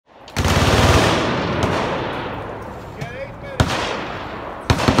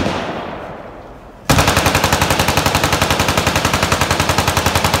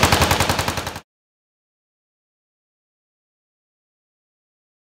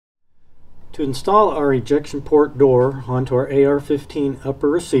To install our ejection port door onto our AR15 upper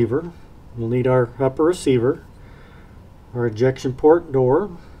receiver, we'll need our upper receiver, our ejection port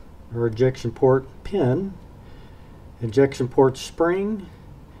door, our ejection port pin, ejection port spring,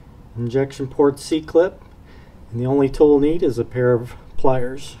 injection port C-clip, and the only tool we'll need is a pair of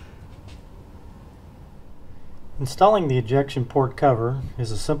pliers. Installing the ejection port cover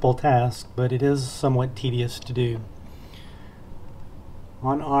is a simple task, but it is somewhat tedious to do.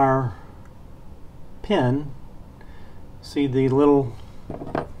 On our pin, see the little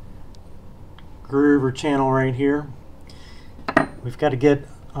groove or channel right here? We've got to get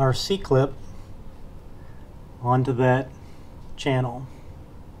our C-clip onto that channel.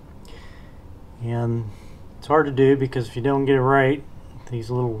 And it's hard to do because if you don't get it right, these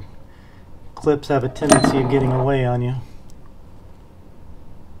little clips have a tendency of getting away on you.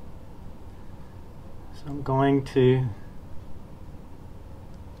 So I'm going to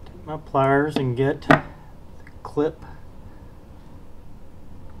take my pliers and get the clip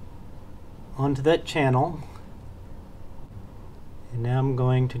onto that channel. And now I'm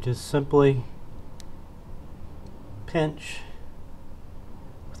going to just simply pinch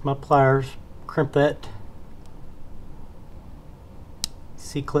with my pliers, crimp that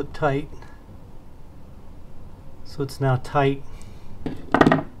C-clip tight so it's now tight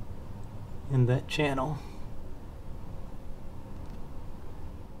in that channel.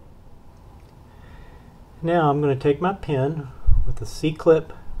 Now I'm going to take my pin with the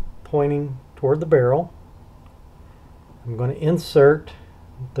C-clip pointing toward the barrel. I'm going to insert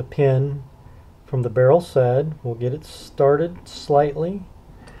the pin from the barrel side. We'll get it started slightly.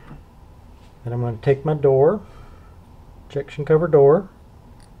 And I'm going to take my door, ejection cover door.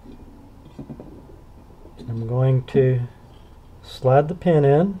 I'm going to slide the pin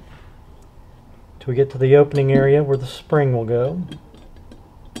in till we get to the opening area where the spring will go.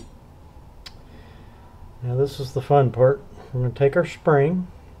 Now this is the fun part. We're going to take our spring.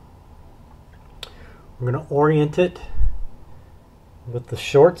 We're going to orient it with the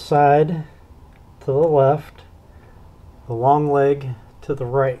short side to the left, the long leg to the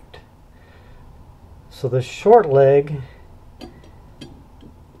right. So the short leg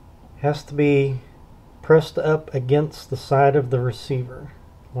has to be pressed up against the side of the receiver,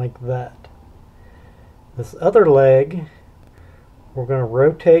 like that. This other leg, we're going to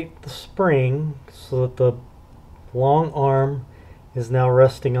rotate the spring so that the long arm is now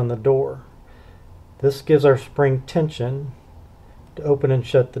resting on the door. This gives our spring tension to open and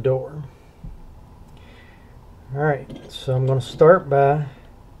shut the door. Alright, so I'm going to start by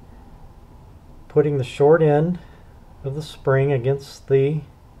putting the short end of the spring against the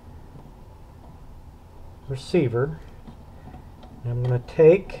receiver. And I'm going to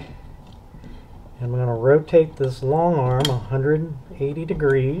take and I'm going to rotate this long arm 180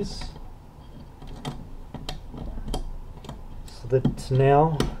 degrees so that it's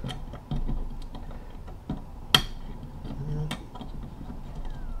now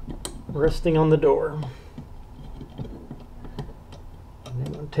resting on the door. And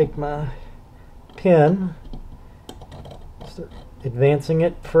I'm going to take my pin, start advancing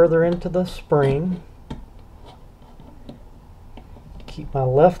it further into the spring. Keep my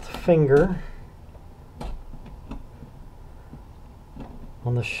left finger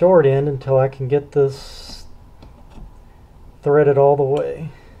on the short end until I can get this threaded all the way.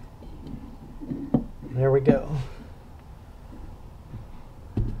 There we go.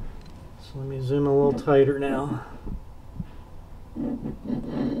 So let me zoom a little tighter now.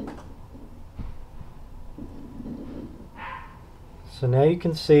 So now you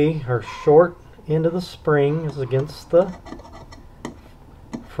can see our short end of the spring is against the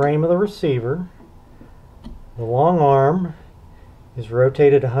frame of the receiver. The long arm is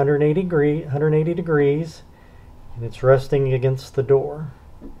rotated 180 degrees and it's resting against the door.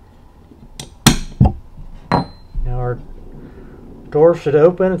 Now our door should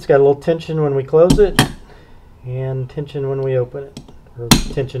open. It's got a little tension when we close it and tension when we open it, or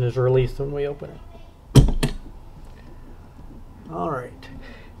tension is released when we open it. Alright,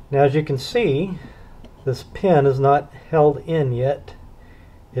 now as you can see, this pin is not held in yet.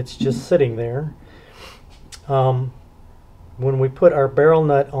 It's just sitting there. When we put our barrel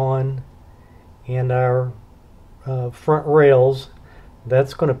nut on and our front rails,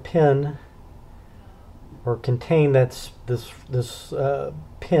 that's going to pin or contain this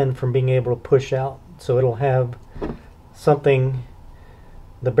pin from being able to push out. So it'll have something,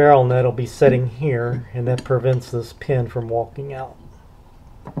 the barrel nut will be setting here, and that prevents this pin from walking out.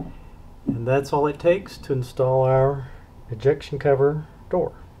 And that's all it takes to install our ejection cover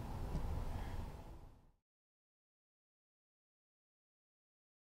door.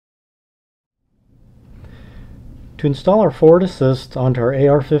 To install our forward assist onto our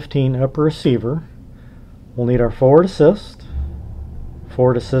AR15 upper receiver, we'll need our forward assist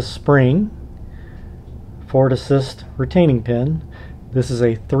spring, forward assist retaining pin. This is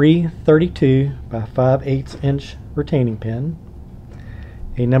a 332 by 5/8 inch retaining pin,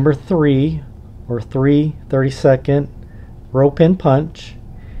 a number 3 or 3/32 row pin punch,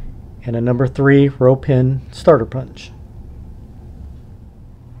 and a number 3 row pin starter punch.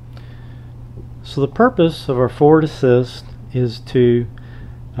 So the purpose of our forward assist is to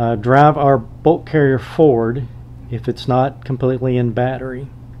drive our bolt carrier forward if it's not completely in battery.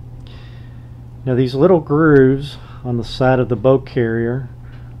 Now these little grooves on the side of the bolt carrier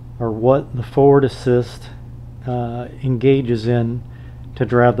are what the forward assist engages in to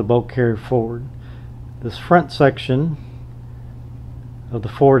drive the bolt carrier forward. This front section of the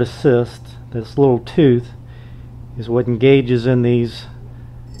forward assist, this little tooth, is what engages in these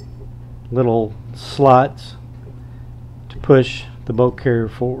little slots to push the bolt carrier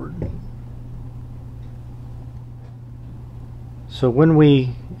forward. So when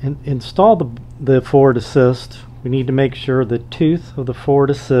we install the forward assist, we need to make sure the tooth of the forward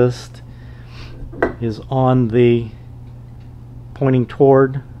assist is on the pointing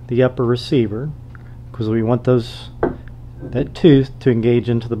toward the upper receiver, because we want that tooth to engage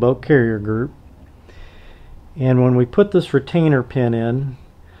into the bolt carrier group. And when we put this retainer pin in,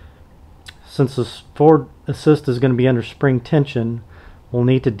 since this forward assist is going to be under spring tension, we'll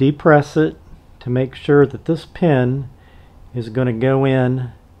need to depress it to make sure that this pin is going to go in,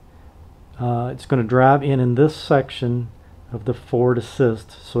 it's going to drive in this section of the forward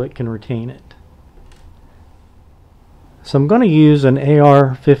assist so it can retain it. So I'm going to use an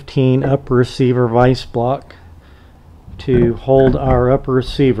AR15 upper receiver vise block to hold our upper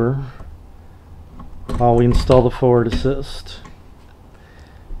receiver while we install the forward assist.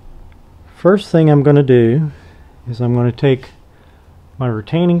 First thing I'm going to do is I'm going to take my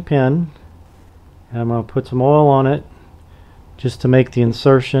retaining pin and I'm going to put some oil on it just to make the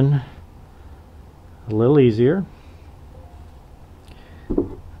insertion a little easier.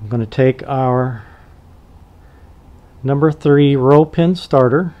 I'm going to take our number 3 roll pin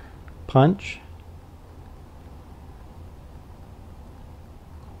starter punch,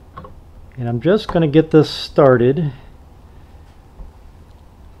 and I'm just going to get this started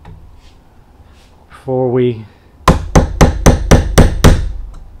before we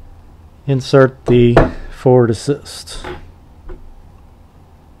insert the forward assist.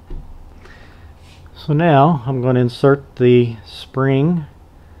 So now I'm going to insert the spring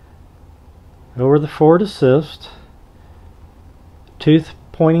over the forward assist, tooth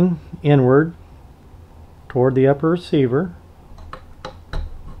pointing inward toward the upper receiver.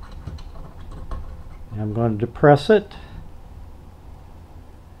 I'm going to depress it.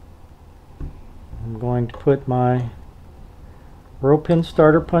 I'm going to put my roll pin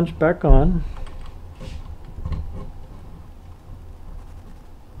starter punch back on.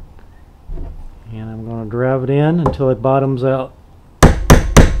 And I'm going to drive it in until it bottoms out.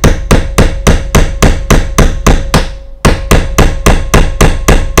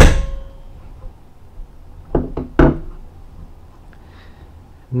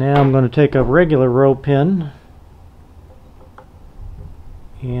 Now I'm going to take a regular roll pin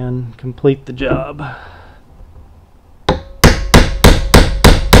and complete the job.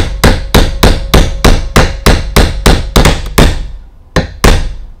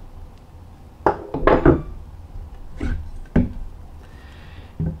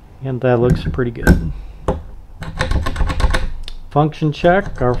 And that looks pretty good. Function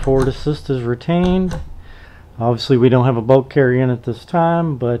check, our forward assist is retained. Obviously we don't have a bolt carrier in at this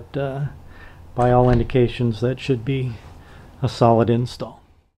time, but by all indications that should be a solid install.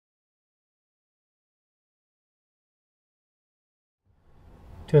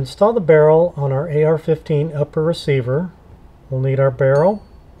 To install the barrel on our AR15 upper receiver, we'll need our barrel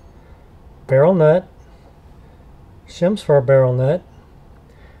nut, shims for our barrel nut.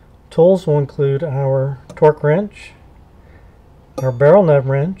 Tools will include our torque wrench, our barrel nut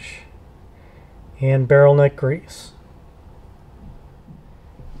wrench, and barrel nut grease.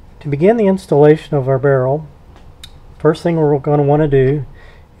 To begin the installation of our barrel, first thing we're going to want to do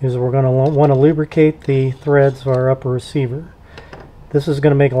is we're going to want to lubricate the threads of our upper receiver. This is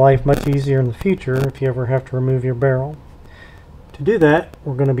going to make life much easier in the future if you ever have to remove your barrel. To do that,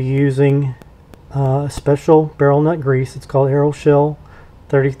 we're going to be using a special barrel nut grease. It's called Aeroshell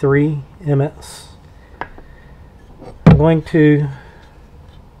 33 MS. I'm going to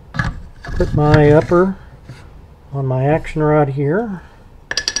put my upper on my action rod here.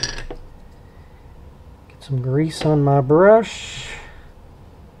 Get some grease on my brush.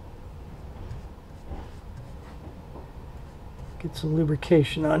 Get some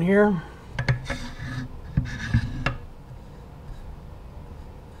lubrication on here.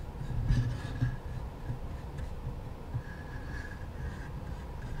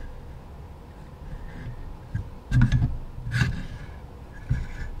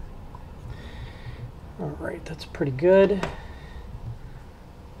 Alright, that's pretty good. Let's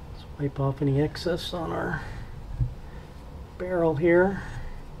wipe off any excess on our barrel here.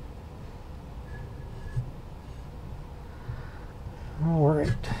 Alright,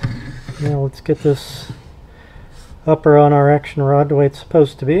 now let's get this upper on our action rod the way it's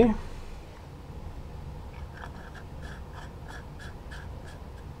supposed to be.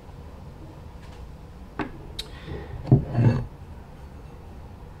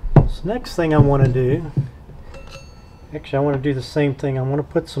 So next thing I want to do, actually I want to do the same thing. I want to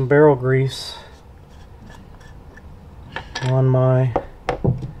put some barrel grease on my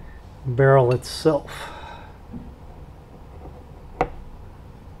barrel itself.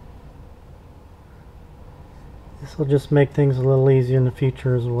 This will just make things a little easier in the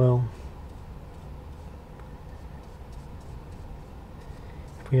future as well.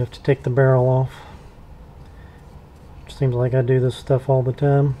 If we have to take the barrel off. It seems like I do this stuff all the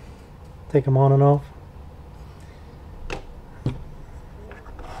time. Take them on and off.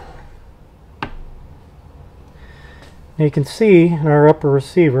 Now you can see in our upper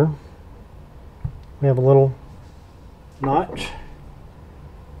receiver we have a little notch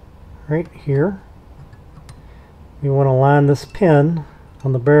right here. We want to line this pin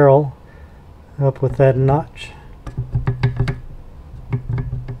on the barrel up with that notch.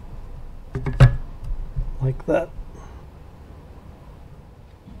 Like that.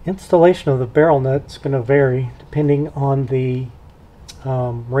 Installation of the barrel nut is going to vary depending on the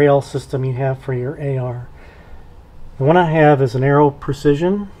rail system you have for your AR. The one I have is an Aero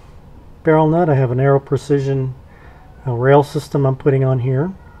Precision barrel nut. I have an Aero Precision rail system I'm putting on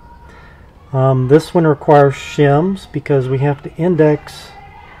here. This one requires shims because we have to index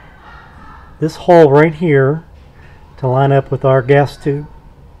this hole right here to line up with our gas tube.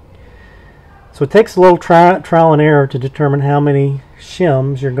 So it takes a little trial and error to determine how many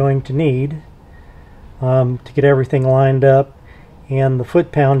shims you're going to need to get everything lined up, and the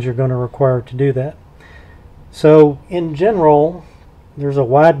foot-pounds you're going to require to do that. So in general, there's a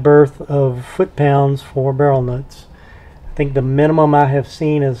wide berth of foot-pounds for barrel nuts. I think the minimum I have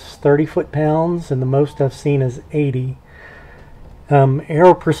seen is 30 foot-pounds, and the most I've seen is 80.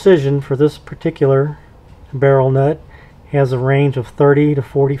 Aero Precision for this particular barrel nut has a range of 30 to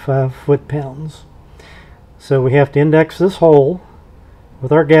 45 foot-pounds. So we have to index this hole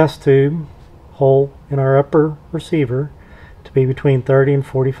with our gas tube hole in our upper receiver to be between 30 and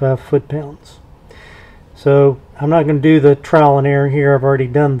 45 foot-pounds. So I'm not going to do the trial and error here, I've already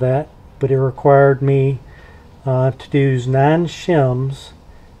done that, but it required me to use 9 shims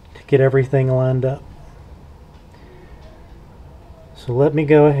to get everything lined up. So let me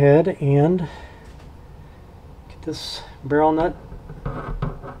go ahead and get this barrel nut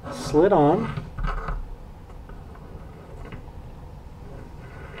slid on.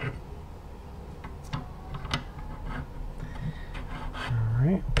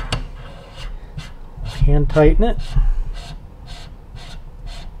 Alright, hand tighten it.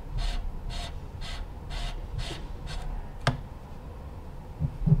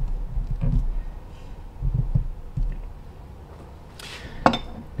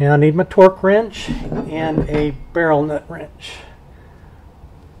 Now I need my torque wrench and a barrel nut wrench.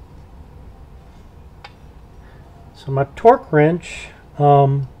 So my torque wrench,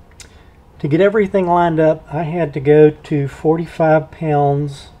 to get everything lined up, I had to go to 45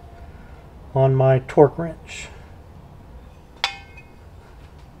 pounds on my torque wrench.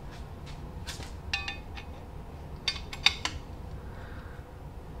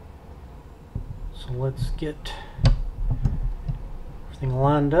 So let's get everything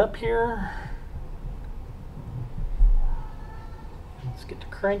lined up here. Let's get to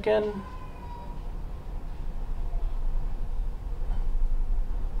cranking.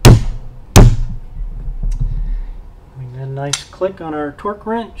 A nice click on our torque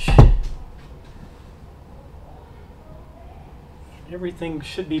wrench. Everything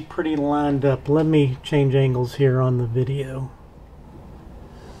should be pretty lined up. Let me change angles here on the video.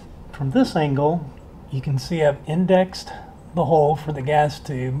 From this angle, you can see I've indexed the hole for the gas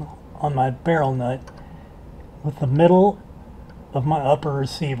tube on my barrel nut with the middle of my upper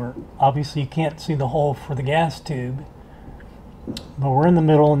receiver. Obviously you can't see the hole for the gas tube, but we're in the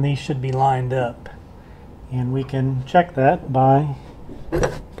middle and these should be lined up. And we can check that by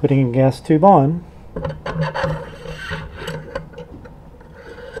putting a gas tube on.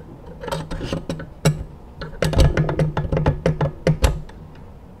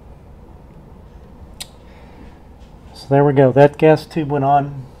 there we go. That gas tube went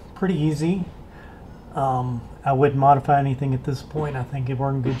on pretty easy. I wouldn't modify anything at this point. I think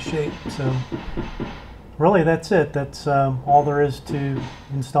we're in good shape. So really that's it. That's all there is to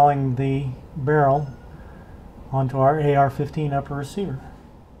installing the barrel onto our AR15 upper receiver.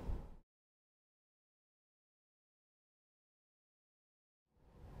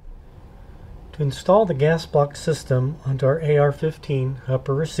 To install the gas block system onto our AR15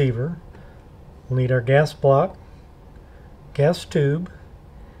 upper receiver, we'll need our gas block, gas tube,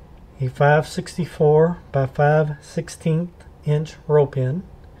 a 5/64 by 5/16 inch roll pin.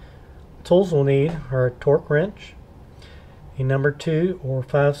 Tools we'll need are a torque wrench, a number 2 or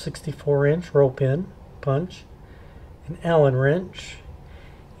 5/64 inch roll pin punch, an Allen wrench,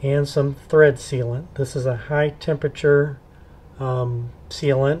 and some thread sealant. This is a high temperature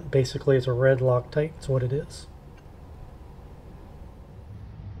sealant. Basically it's a red Loctite, that's what it is.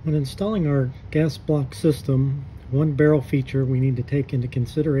 When installing our gas block system, one barrel feature we need to take into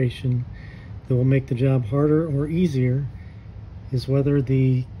consideration that will make the job harder or easier is whether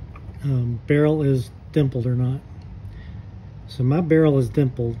the barrel is dimpled or not. So my barrel is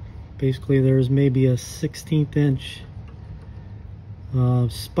dimpled. Basically there's maybe a 1/16 inch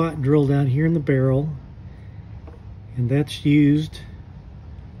spot drilled out here in the barrel, and that's used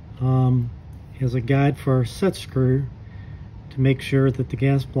as a guide for our set screw to make sure that the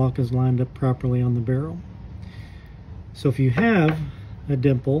gas block is lined up properly on the barrel. So if you have a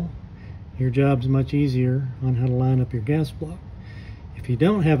dimple, your job's much easier on how to line up your gas block. If you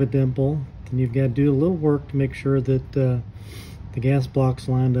don't have a dimple, then you've got to do a little work to make sure that the gas block's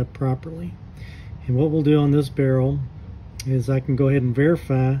lined up properly. And what we'll do on this barrel is I can go ahead and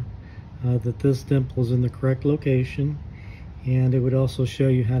verify that this dimple is in the correct location, and it would also show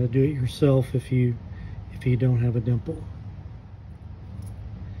you how to do it yourself if you don't have a dimple.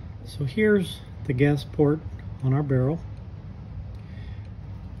 So here's the gas port on our barrel.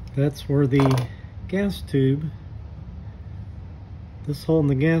 That's where the gas tube, this hole in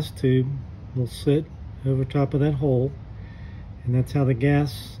the gas tube will sit over top of that hole, and that's how the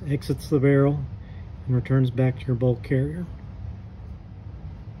gas exits the barrel and returns back to your bulk carrier.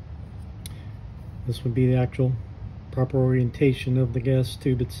 This would be the actual proper orientation of the gas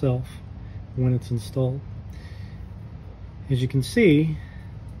tube itself when it's installed. As you can see,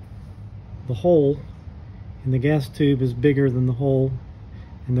 the hole in the gas tube is bigger than the hole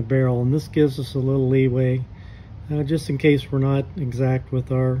in the barrel, and this gives us a little leeway just in case we're not exact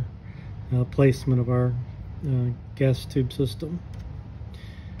with our placement of our gas tube system.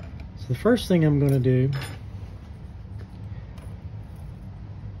 So the first thing I'm going to do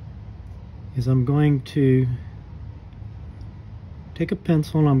is I'm going to take a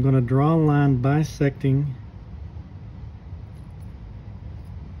pencil and I'm going to draw a line bisecting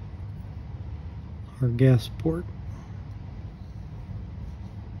our gas port.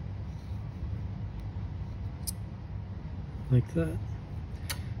 Like that.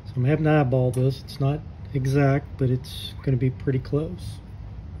 So I'm having to eyeball this. It's not exact, but it's going to be pretty close.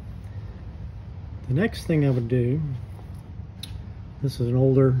 The next thing I would do, this is an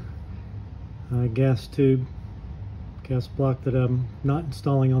older gas tube, gas block that I'm not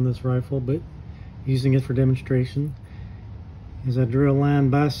installing on this rifle, but using it for demonstration, is I drew a line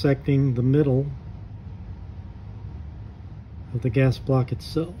bisecting the middle of the gas block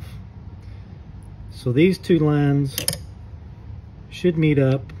itself. So these two lines should meet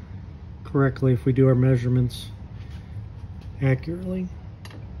up correctly if we do our measurements accurately.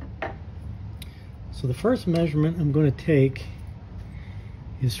 So the first measurement I'm going to take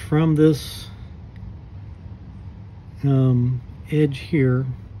is from this edge here.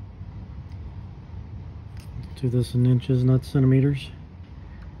 Do this in inches, not centimeters.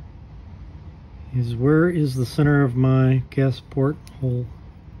 Is where is the center of my gas port hole.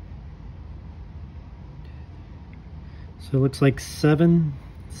 So it looks like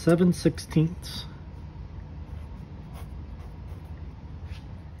 7/16.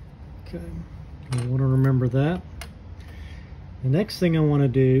 Okay, I want to remember that. The next thing I want to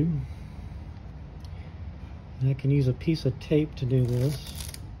do, and I can use a piece of tape to do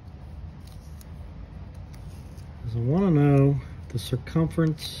this, is I want to know the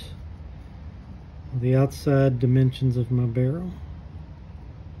circumference of the outside dimensions of my barrel.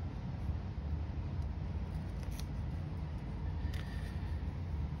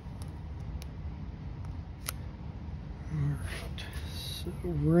 Alright, so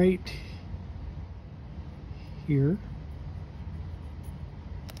right here.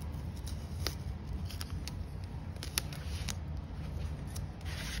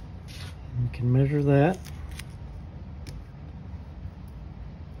 You can measure that.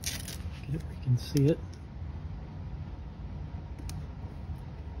 Get it where you can see it.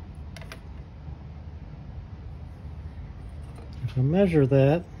 I measure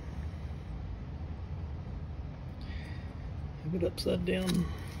that, have it upside down.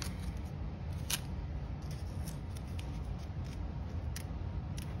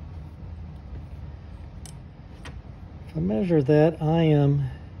 If I measure that, I am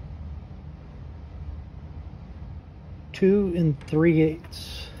 2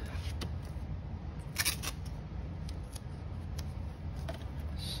 3/8.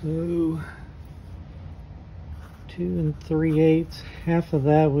 So 2 3/8. Half of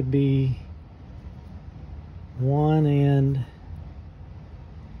that would be 1 and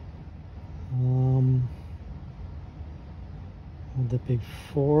would that be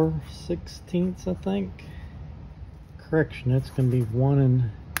 4/16, I think. Correction, that's going to be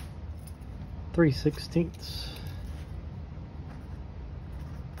 1 3/16.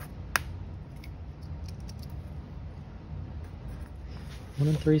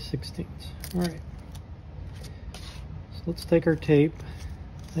 1 3/16. All right. So let's take our tape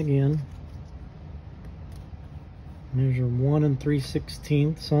again. Measure 1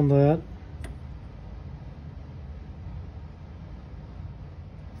 3/16 on that.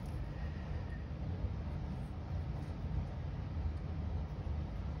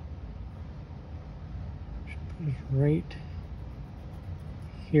 Should put it right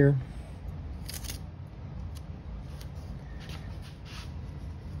here.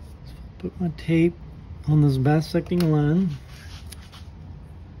 Put my tape on this bisecting line.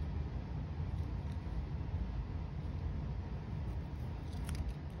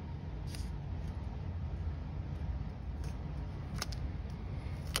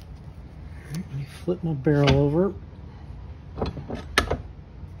 Let me flip my barrel over.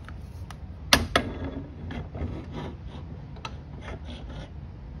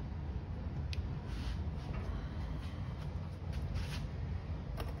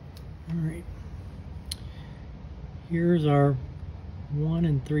 Alright, here's our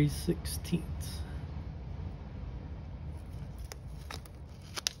 1 3/16.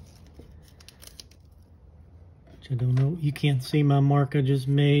 Which I don't know, you can't see my mark I just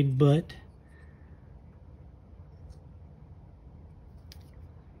made, but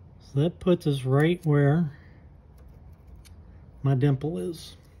so that puts us right where my dimple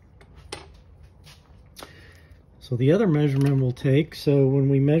is. So the other measurement we'll take, so when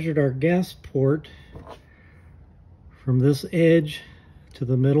we measured our gas port from this edge to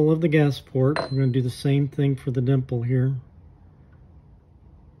the middle of the gas port, we're going to do the same thing for the dimple here.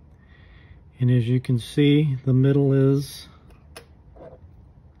 And as you can see, the middle is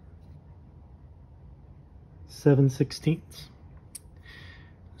 7/16.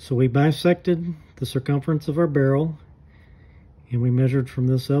 So we bisected the circumference of our barrel and we measured from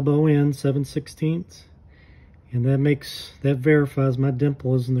this elbow end 7/16. And that verifies my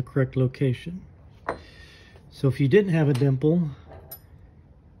dimple is in the correct location. So if you didn't have a dimple,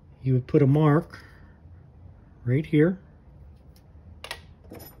 you would put a mark right here.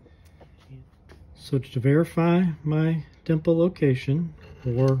 So to verify my dimple location,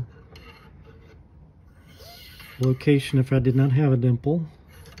 or location if I did not have a dimple,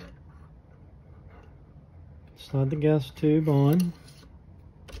 slide the gas tube on.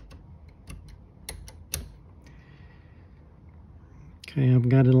 Okay, I've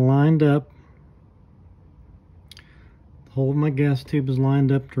got it lined up. The whole of my gas tube is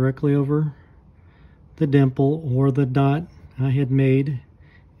lined up directly over the dimple or the dot I had made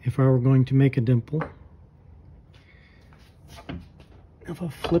if I were going to make a dimple. If I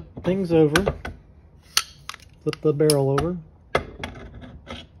flip things over, flip the barrel over,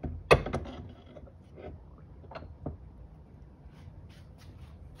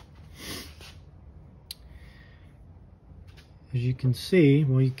 as you can see,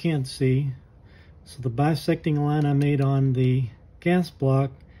 well, you can't see, so the bisecting line I made on the gas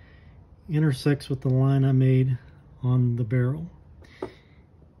block intersects with the line I made on the barrel.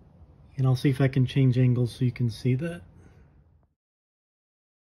 And I'll see if I can change angles so you can see that.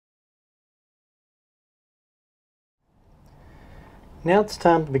 Now it's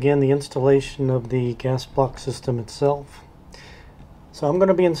time to begin the installation of the gas block system itself. So I'm going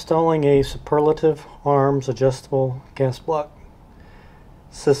to be installing a superlative arms adjustable gas block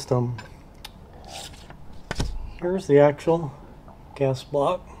system. Here's the actual gas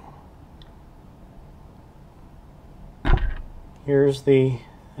block. Here's the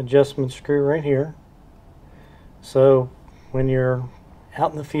adjustment screw right here. So when you're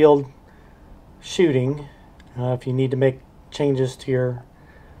out in the field shooting, if you need to make changes to your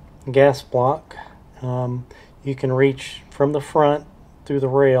gas block, you can reach from the front through the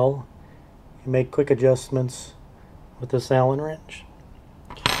rail and make quick adjustments with this Allen wrench.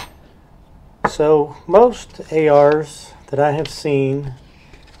 So most ARs that I have seen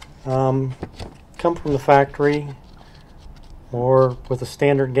come from the factory or with a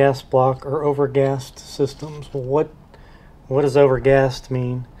standard gas block or overgassed systems. Well, what does overgassed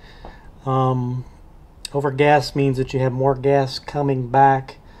mean? Overgassed means that you have more gas coming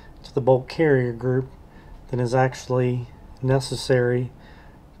back to the bulk carrier group than is actually necessary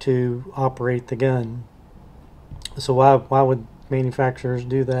to operate the gun. So why would manufacturers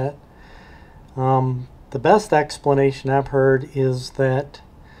do that? The best explanation I've heard is that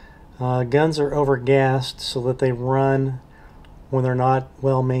guns are overgassed so that they run when they're not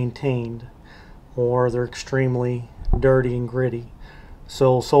well maintained or they're extremely dirty and gritty.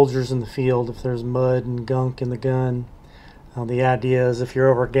 So soldiers in the field, if there's mud and gunk in the gun, the idea is if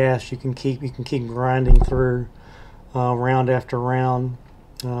you're overgassed, you can keep grinding through round after round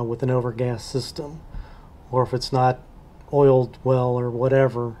with an overgas system. Or if it's not oiled well or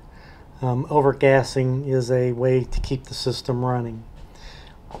whatever, overgassing is a way to keep the system running.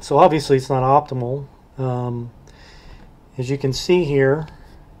 So obviously it's not optimal. As you can see here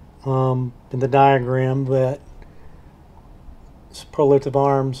in the diagram that Superlative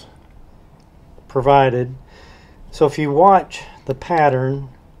Arms provided. So if you watch the pattern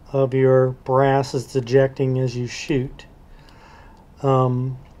of your brass as it's ejecting as you shoot,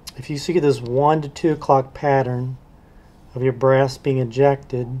 if you see this 1 to 2 o'clock pattern of your brass being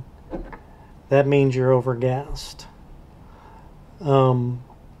ejected, that means you're overgassed.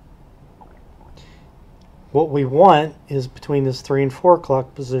 What we want is between this 3 and 4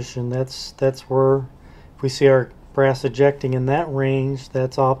 o'clock position. That's where, if we see our brass ejecting in that range,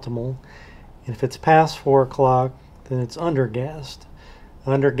 that's optimal. And if it's past 4 o'clock, then it's undergassed.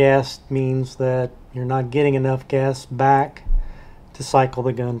 Undergassed means that you're not getting enough gas back to cycle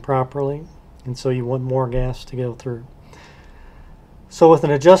the gun properly, and so you want more gas to go through. So with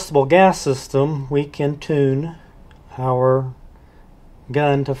an adjustable gas system, we can tune our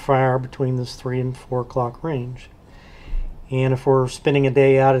gun to fire between this 3 and 4 o'clock range. And if we're spending a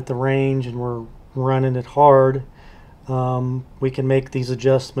day out at the range and we're running it hard, we can make these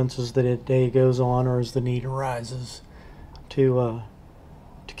adjustments as the day goes on or as the need arises to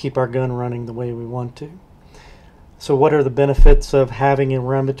keep our gun running the way we want to. So what are the benefits of having it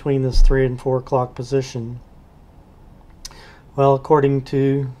run between this 3 and 4 o'clock position? Well, according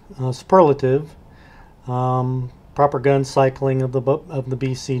to Superlative, proper gun cycling of the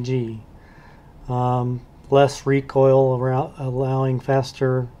BCG, less recoil, allowing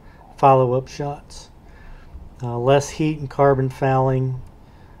faster follow-up shots, less heat and carbon fouling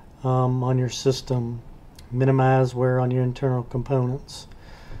on your system, minimize wear on your internal components.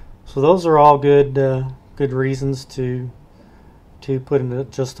 So those are all good reasons to put an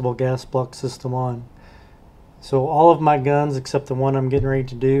adjustable gas block system on. So all of my guns, except the one I'm getting ready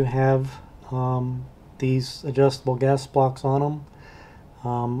to do, have these adjustable gas blocks on them.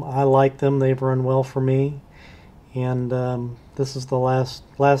 I like them. They've run well for me, and this is the last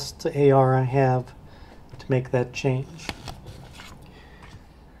AR I have to make that change.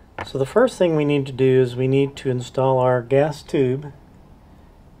 So the first thing we need to do is we need to install our gas tube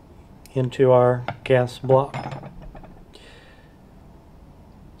into our gas block.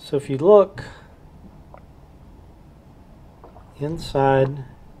 So if you look inside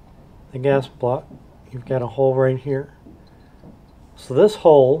the gas block, you've got a hole right here. So this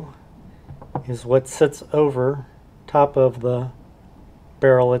hole is what sits over top of the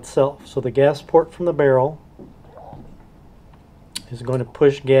barrel itself. So the gas port from the barrel is going to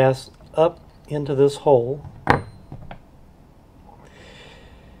push gas up into this hole.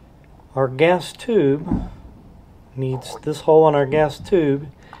 Our gas tube needs, this hole on our gas tube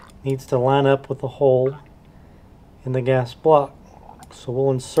needs to line up with the hole in the gas block. So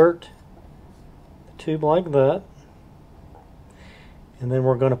we'll insert the tube like that, and then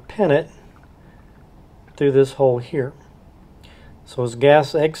we're going to pin it through this hole here. So as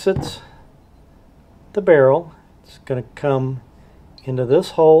gas exits the barrel, it's going to come into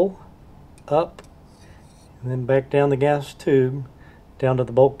this hole, up, and then back down the gas tube down to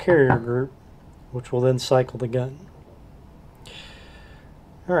the bulk carrier group, which will then cycle the gun.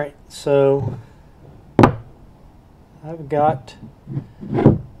 Alright, so I've got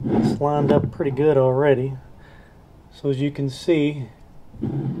this lined up pretty good already. So as you can see,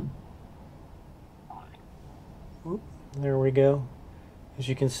 there we go. As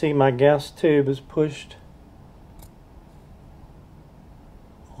you can see, my gas tube is pushed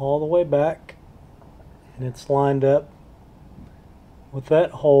all the way back, and it's lined up with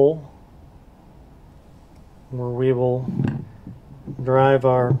that hole where we will drive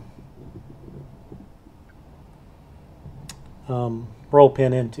our roll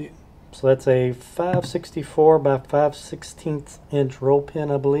pin into. So that's a 564 by 5/16 inch roll pin,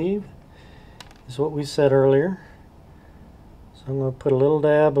 I believe, is what we said earlier. So I'm going to put a little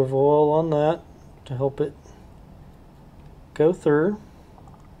dab of oil on that to help it go through.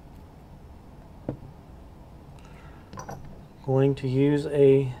 Going to use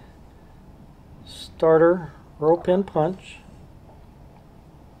a starter roll pin punch.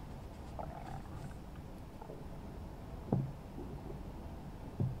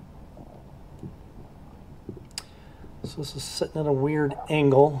 So this is sitting at a weird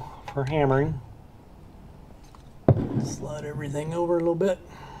angle for hammering. Slide everything over a little bit.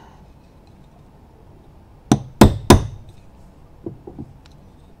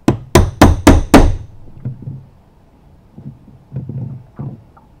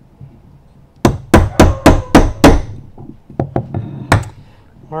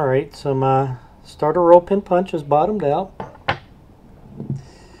 Alright, so my starter roll pin punch is bottomed out.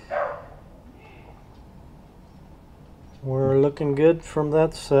 We're looking good from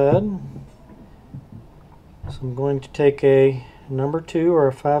that side. So I'm going to take a number 2 or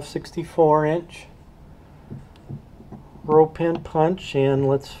a 5/64 inch roll pin punch, and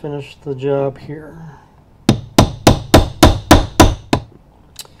let's finish the job here.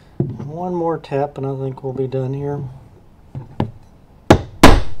 One more tap and I think we'll be done here.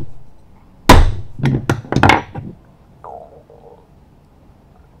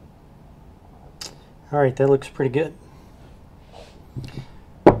 Alright, that looks pretty good.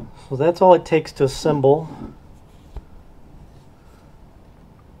 So that's all it takes to assemble.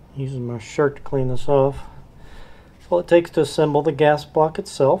 Using my shirt to clean this off. That's all it takes to assemble the gas block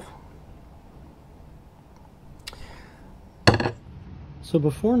itself. So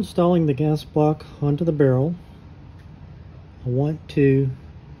before installing the gas block onto the barrel, I want to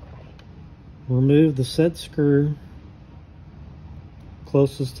remove the set screw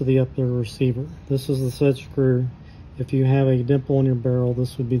closest to the upper receiver. This is the set screw. If you have a dimple in your barrel,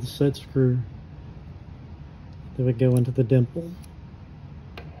 this would be the set screw that would go into the dimple.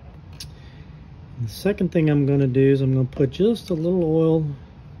 And the second thing I'm going to do is I'm going to put just a little oil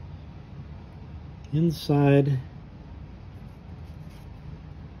inside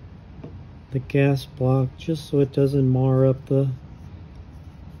the gas block, just so it doesn't mar up the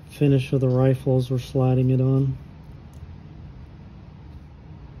finish of the rifle as we're sliding it on.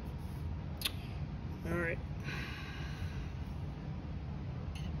 Alright.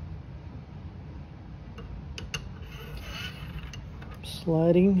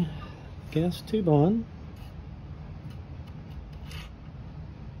 Sliding gas tube on.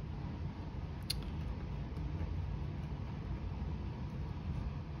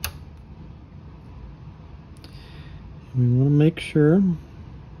 We want to make sure that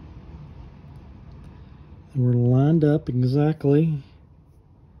we're lined up exactly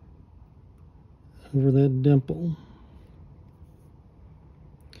over that dimple,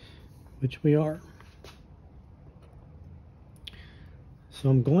 which we are. So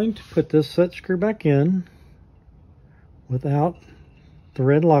I'm going to put this set screw back in without the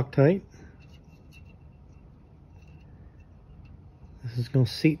red Loctite. This is going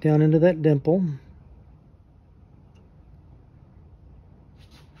to seat down into that dimple.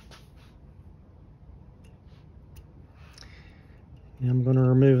 Now I'm going to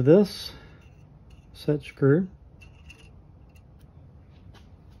remove this set screw.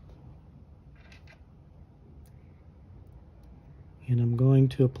 And I'm going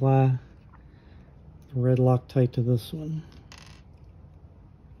to apply the red Loctite to this one.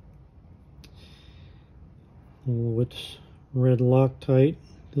 Which red Loctite?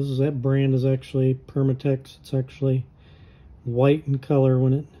 That brand is actually Permatex. It's actually white in color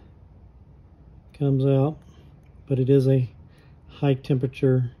when it comes out, but it is a high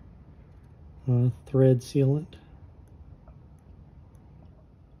temperature thread sealant.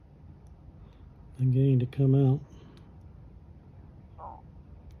 Beginning to come out.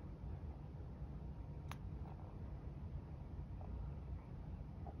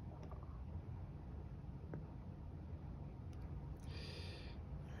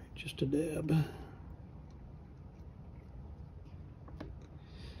 Just a dab.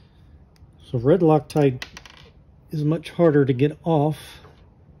 So red Loctite is much harder to get off.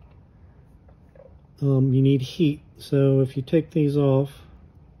 You need heat. So if you take these off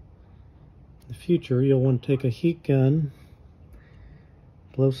in the future, you'll want to take a heat gun,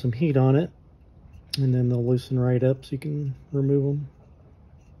 blow some heat on it, and then they'll loosen right up so you can remove them.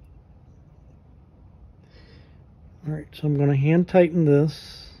 Alright, so I'm going to hand tighten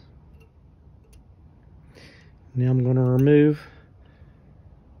this. Now I'm going to remove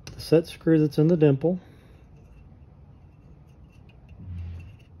the set screw that's in the dimple.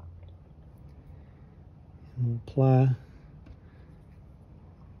 We'll apply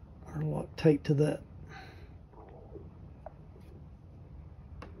our Loctite to that.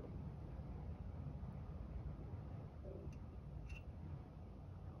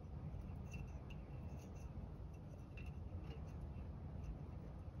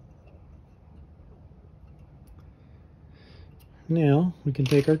 Now we can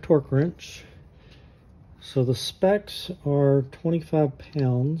take our torque wrench. So the specs are 25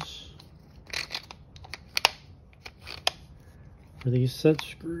 pounds for these set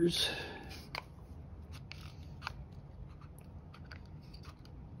screws.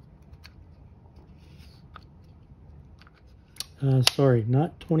 Sorry,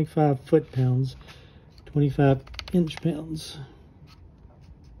 not 25 foot-pounds, 25 inch-pounds.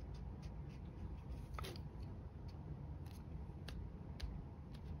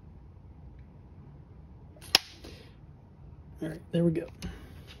 All right, there we go.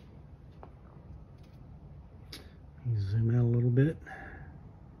 Zoom out a little bit.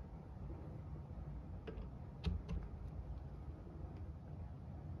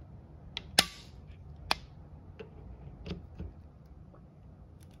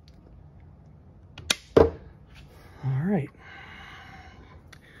 All right.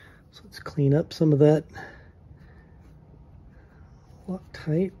 So let's clean up some of that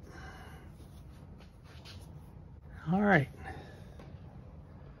Loctite. All right.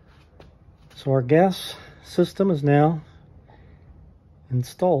 So our gas system is now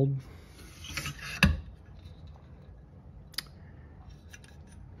installed.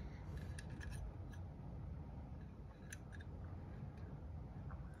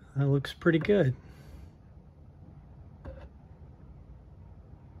 That looks pretty good.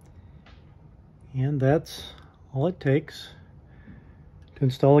 And that's all it takes to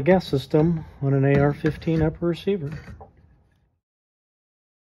install a gas system on an AR15 upper receiver.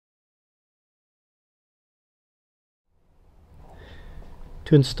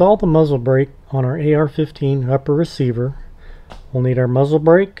 To install the muzzle brake on our AR15 upper receiver, we'll need our muzzle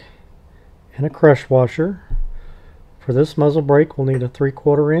brake and a crush washer. For this muzzle brake, we'll need a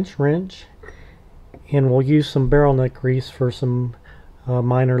 3/4 inch wrench, and we'll use some barrel nut grease for some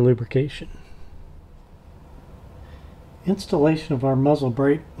minor lubrication. Installation of our muzzle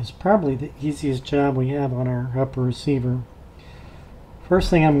brake is probably the easiest job we have on our upper receiver. First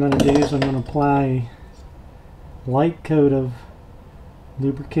thing I'm going to do is I'm going to apply a light coat of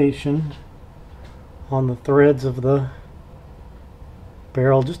lubrication on the threads of the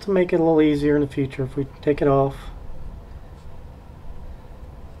barrel, just to make it a little easier in the future if we take it off.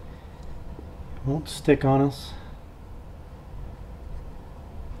 It won't stick on us.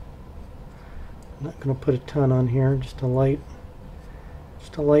 I'm not going to put a ton on here, just a light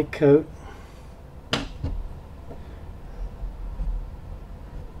coat.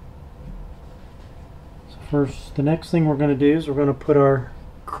 First, the next thing we're going to do is we're going to put our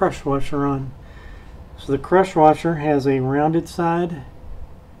crush washer on. So the crush washer has a rounded side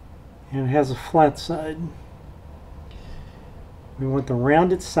and it has a flat side. We want the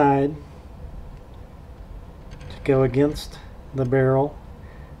rounded side to go against the barrel.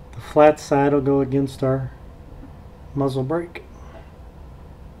 The flat side will go against our muzzle brake.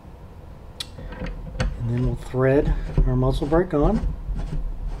 And then we'll thread our muzzle brake on.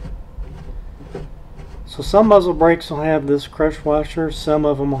 So some muzzle brakes will have this crush washer, some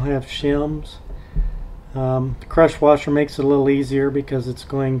of them will have shims. The crush washer makes it a little easier because it's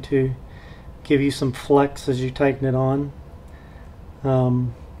going to give you some flex as you tighten it on.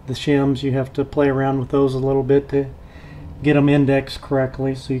 The shims, you have to play around with those a little bit to get them indexed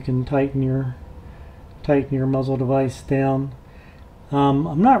correctly so you can tighten your muzzle device down.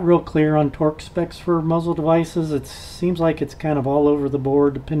 I'm not real clear on torque specs for muzzle devices. It seems like it's kind of all over the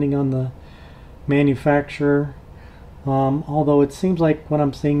board depending on the manufacturer, although it seems like what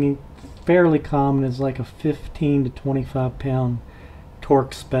I'm seeing fairly common is like a 15 to 25 pound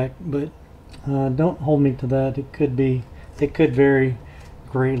torque spec, but don't hold me to that. It could vary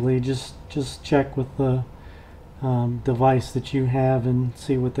greatly. Just check with the device that you have and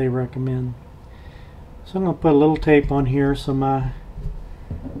see what they recommend. So I'm going to put a little tape on here so my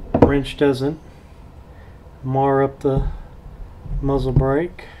wrench doesn't mar up the muzzle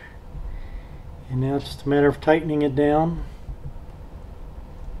brake. And now it's just a matter of tightening it down.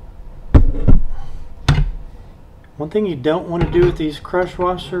 One thing you don't want to do with these crush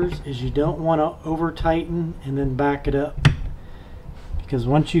washers is you don't want to over tighten and then back it up. Because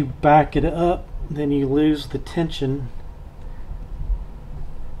once you back it up, then you lose the tension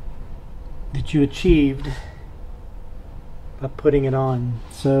that you achieved by putting it on.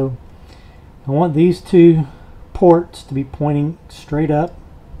 So I want these two ports to be pointing straight up.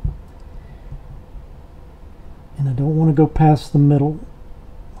 and I don't want to go past the middle.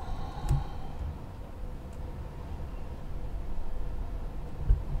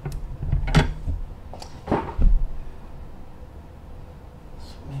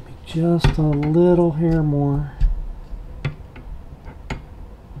 So maybe just a little hair more.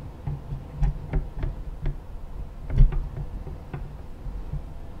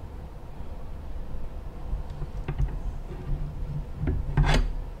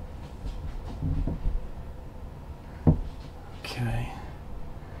 Okay,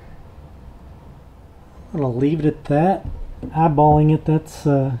 I'm going to leave it at that. Eyeballing it, that's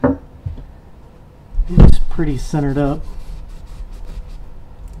it's pretty centered up.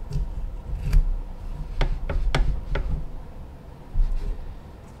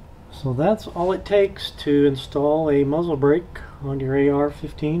 So that's all it takes to install a muzzle brake on your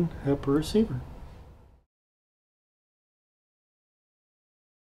AR15 upper receiver.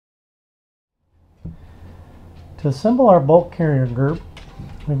 To assemble our bolt carrier group,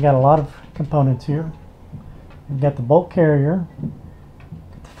 we've got a lot of components here. We've got the bolt carrier,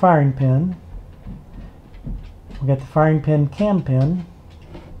 the firing pin, we've got the firing pin cam pin,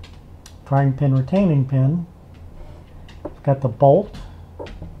 firing pin retaining pin, we've got the bolt,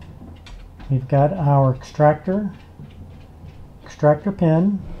 we've got our extractor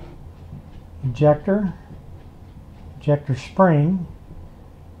pin, ejector spring,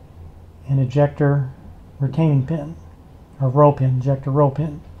 and ejector retaining pin, or roll pin, ejector roll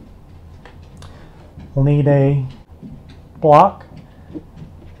pin. We'll need a block,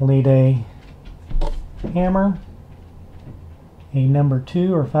 we'll need a hammer, a number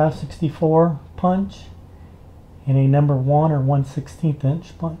 2 or 5/64 punch, and a number 1 or 1/16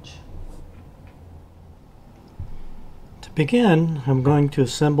 inch punch. To begin, I'm going to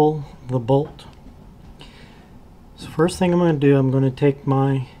assemble the bolt. So first thing I'm going to do, I'm going to take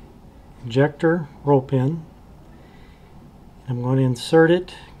my ejector roll pin. I'm going to insert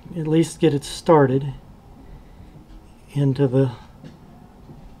it, at least get it started, into the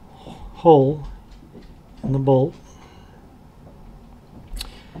hole in the bolt.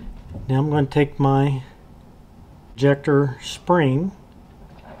 Now I'm going to take my ejector spring,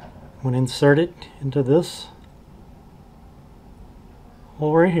 I'm going to insert it into this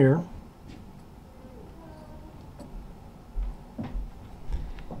hole right here.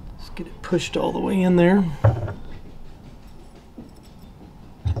 Get it pushed all the way in there.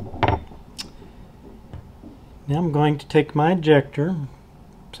 Now I'm going to take my ejector.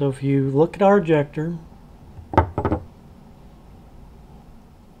 So if you look at our ejector,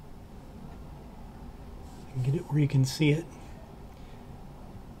 get it where you can see it.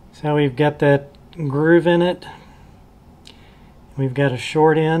 So we've got that groove in it. We've got a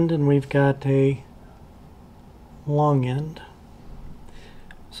short end and we've got a long end.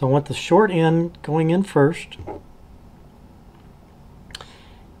 So I want the short end going in first. And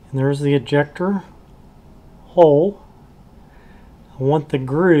there's the ejector hole. I want the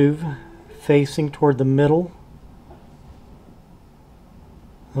groove facing toward the middle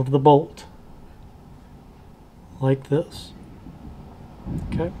of the bolt, like this.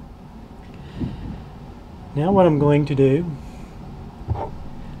 Okay. Now what I'm going to do,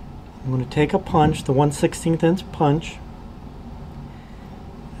 I'm going to take a punch, the 1/16 inch punch,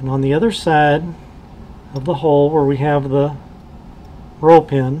 and on the other side of the hole where we have the roll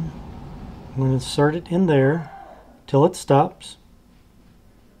pin, I'm going to insert it in there till it stops.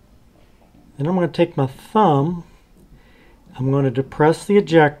 Then I'm going to take my thumb, I'm going to depress the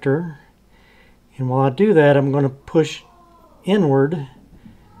ejector, and while I do that I'm going to push inward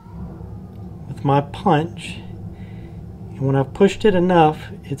with my punch, and when I've pushed it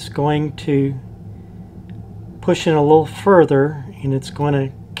enough it's going to push in a little further and it's going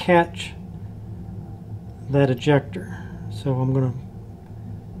to catch that ejector. So I'm going to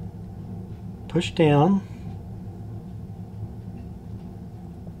push down,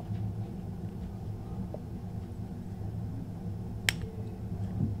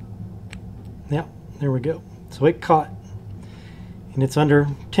 yeah, there we go. So it caught and it's under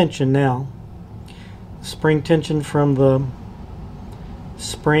tension now. Spring tension from the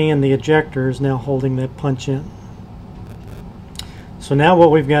spring and the ejector is now holding that punch in. So now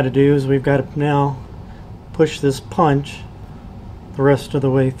what we've got to do is we've got to now push this punch the rest of the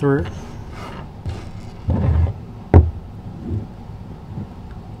way through.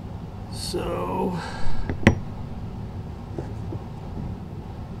 So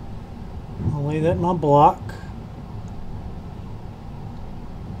I'll lay that in my block.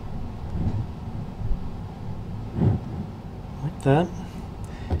 Like that.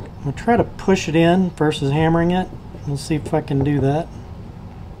 I'm going to try to push it in versus hammering it. We'll see if I can do that.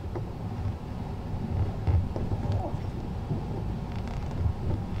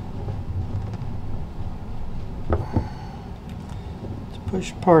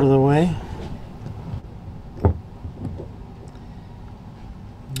 Push part of the way.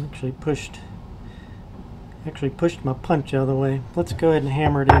 Actually pushed my punch out of the way. Let's go ahead and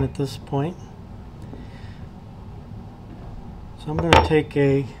hammer it in at this point. So I'm going to take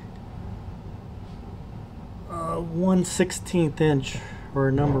a 1/16 inch or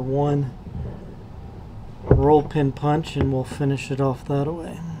a number 1 roll pin punch, and we'll finish it off that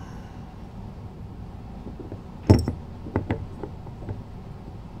way.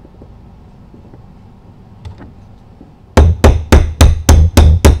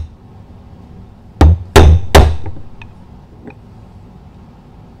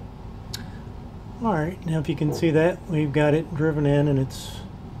 Alright, now if you can see that, we've got it driven in and it's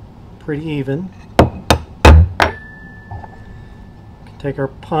pretty even. We can take our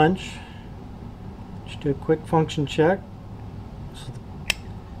punch, just do a quick function check. So the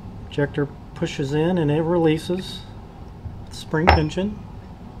ejector pushes in and it releases. Spring tension.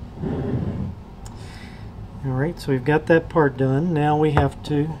 Alright, so we've got that part done. Now we have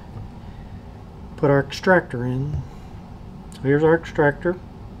to put our extractor in. So here's our extractor.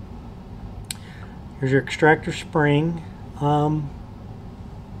 Here's your extractor spring. Some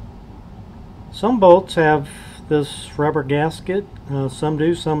bolts have this rubber gasket. Some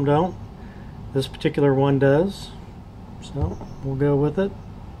do, some don't. This particular one does. So we'll go with it.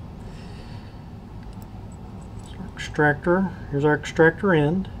 Here's our extractor. Here's our extractor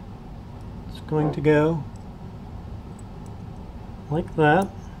end. It's going to go like that.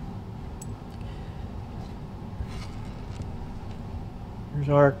 Here's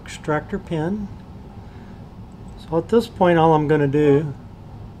our extractor pin. So at this point, all I'm going to do,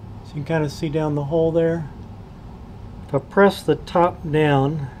 so you can kind of see down the hole there, if I press the top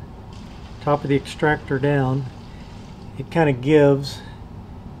down, top of the extractor down, it kind of gives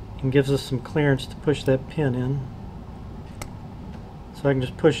us some clearance to push that pin in. So I can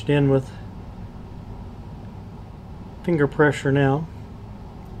just push it in with finger pressure now.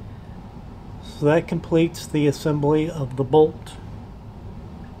 So that completes the assembly of the bolt.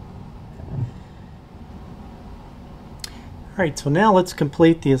 Alright, so now let's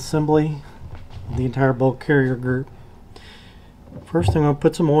complete the assembly of the entire bolt carrier group. First I'm going to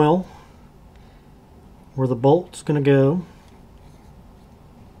put some oil where the bolt's going to go.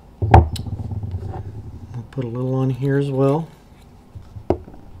 I'll put a little on here as well.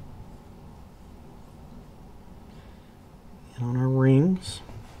 And on our rings.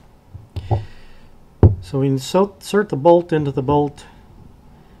 So we insert the bolt into the bolt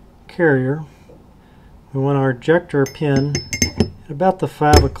carrier. We want our ejector pin at about the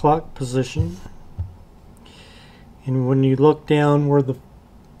 5 o'clock position. And when you look down where the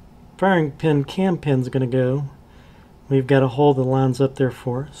firing pin cam pin is going to go, we've got a hole that lines up there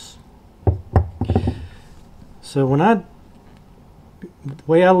for us. So the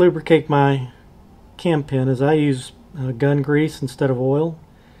way I lubricate my cam pin is I use gun grease instead of oil.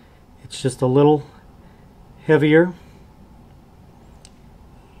 It's just a little heavier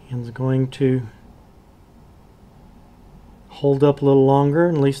and it's going to hold up a little longer,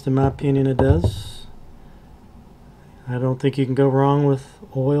 at least in my opinion it does. I don't think you can go wrong with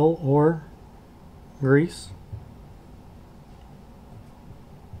oil or grease.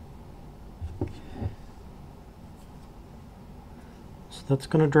 So that's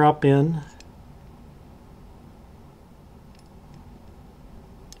going to drop in.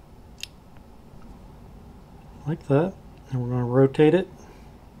 Like that. And we're going to rotate it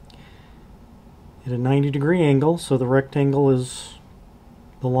at a 90-degree angle, so the rectangle is,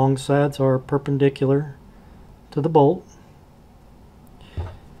 the long sides are perpendicular to the bolt.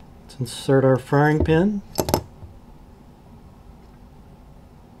 Let's insert our firing pin.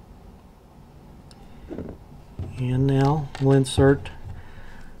 And now we'll insert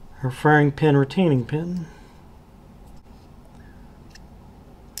our firing pin retaining pin.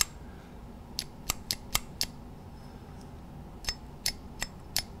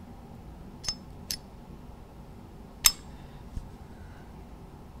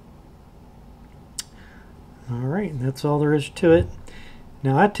 Alright, that's all there is to it.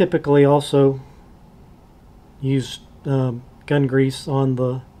 Now I typically also use gun grease on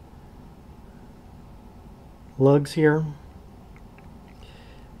the lugs here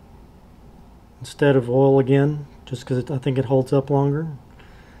instead of oil again, just because I think it holds up longer.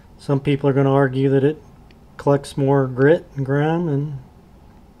 Some people are going to argue that it collects more grit and grime, and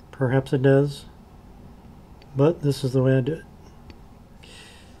perhaps it does, but this is the way I do it.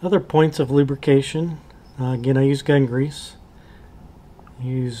 Other points of lubrication. Again, I use gun grease.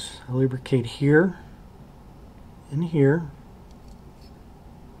 I lubricate here and here,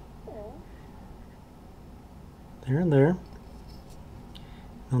 there and there.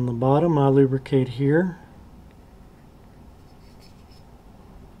 On the bottom, I lubricate here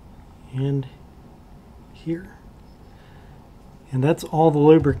and here. And that's all the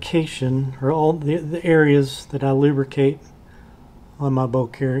lubrication, or all the areas that I lubricate on my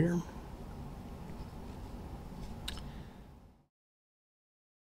boat carrier.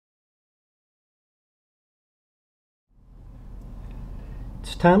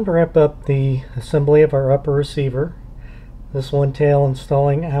 It's time to wrap up the assembly of our upper receiver. This will entail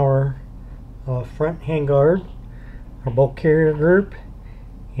installing our front handguard, our bulk carrier group,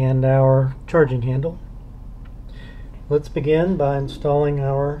 and our charging handle. Let's begin by installing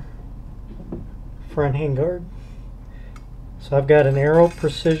our front handguard. So I've got an Aero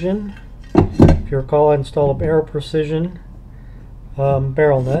Precision. If you recall, I installed an Aero Precision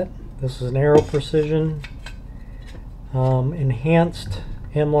barrel nut. This is an Aero Precision enhanced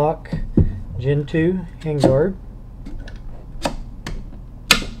M-Lock Gen 2 handguard.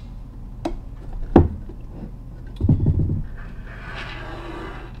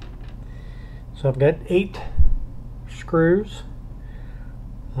 So I've got 8 screws.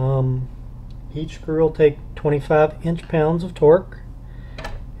 Each screw will take 25 inch-pounds of torque,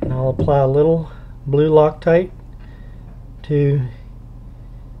 and I'll apply a little blue Loctite to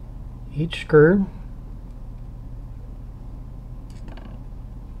each screw.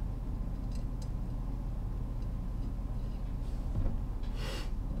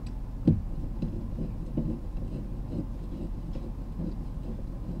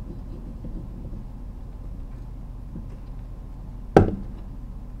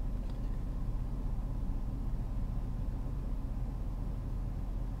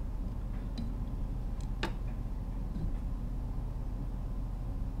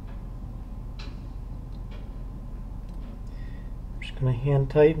 Going to hand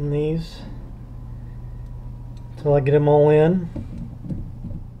tighten these until I get them all in.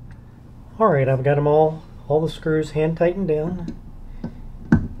 Alright, I've got them all the screws hand tightened down.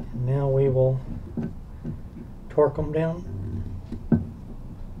 And now we will torque them down.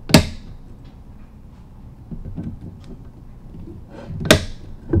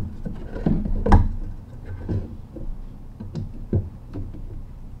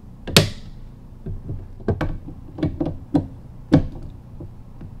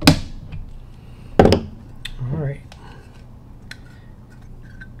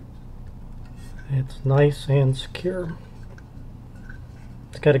 It's nice and secure.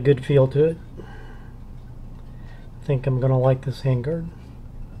 It's got a good feel to it. I think I'm going to like this handguard.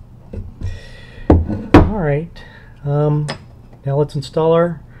 Alright, now let's install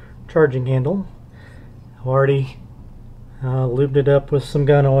our charging handle. I've already lubed it up with some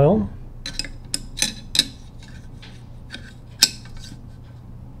gun oil.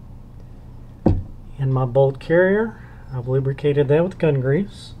 And my bolt carrier, I've lubricated that with gun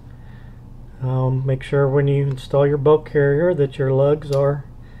grease. Make sure when you install your boat carrier that your lugs are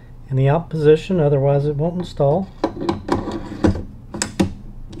in the out position, otherwise it won't install.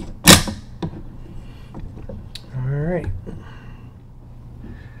 Alright.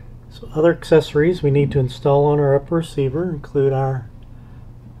 So other accessories we need to install on our upper receiver include our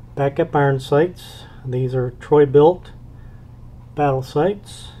backup iron sights. These are Troy-built battle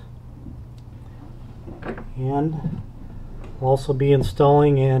sights. And we'll also be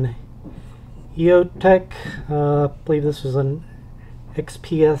installing an EOTech, I believe this is an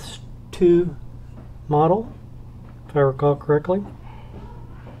XPS2 model, if I recall correctly.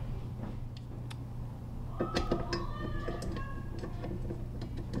 So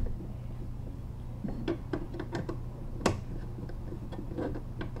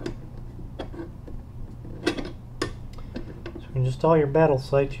when you install your battle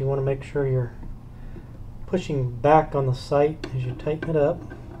sights, you want to make sure you're pushing back on the sight as you tighten it up.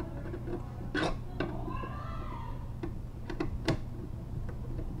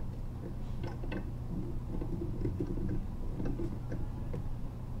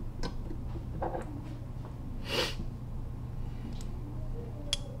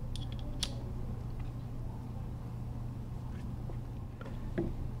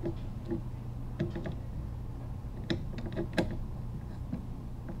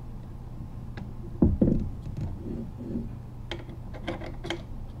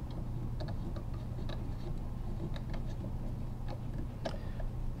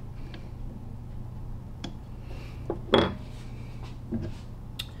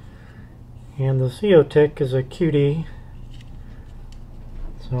 And the EOTech is a QD,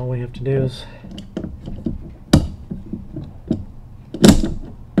 so all we have to do is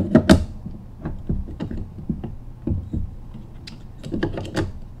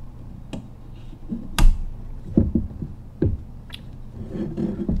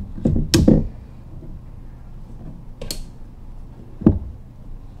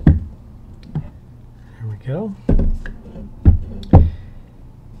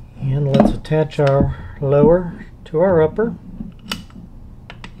attach our lower to our upper.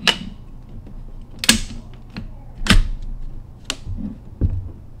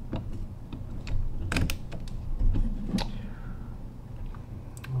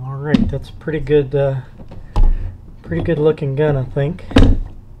 Alright, that's a pretty good looking gun, I think.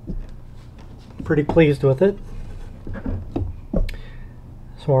 Pretty pleased with it.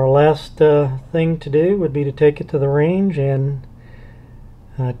 So our last thing to do would be to take it to the range and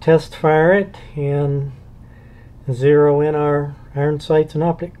test fire it and zero in our iron sights and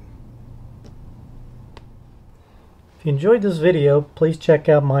optic. If you enjoyed this video, please check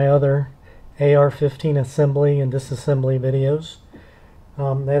out my other AR15 assembly and disassembly videos.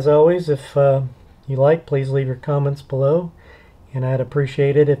 As always, if you like, please leave your comments below, and I'd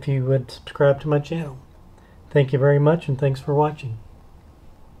appreciate it if you would subscribe to my channel. Thank you very much, and thanks for watching.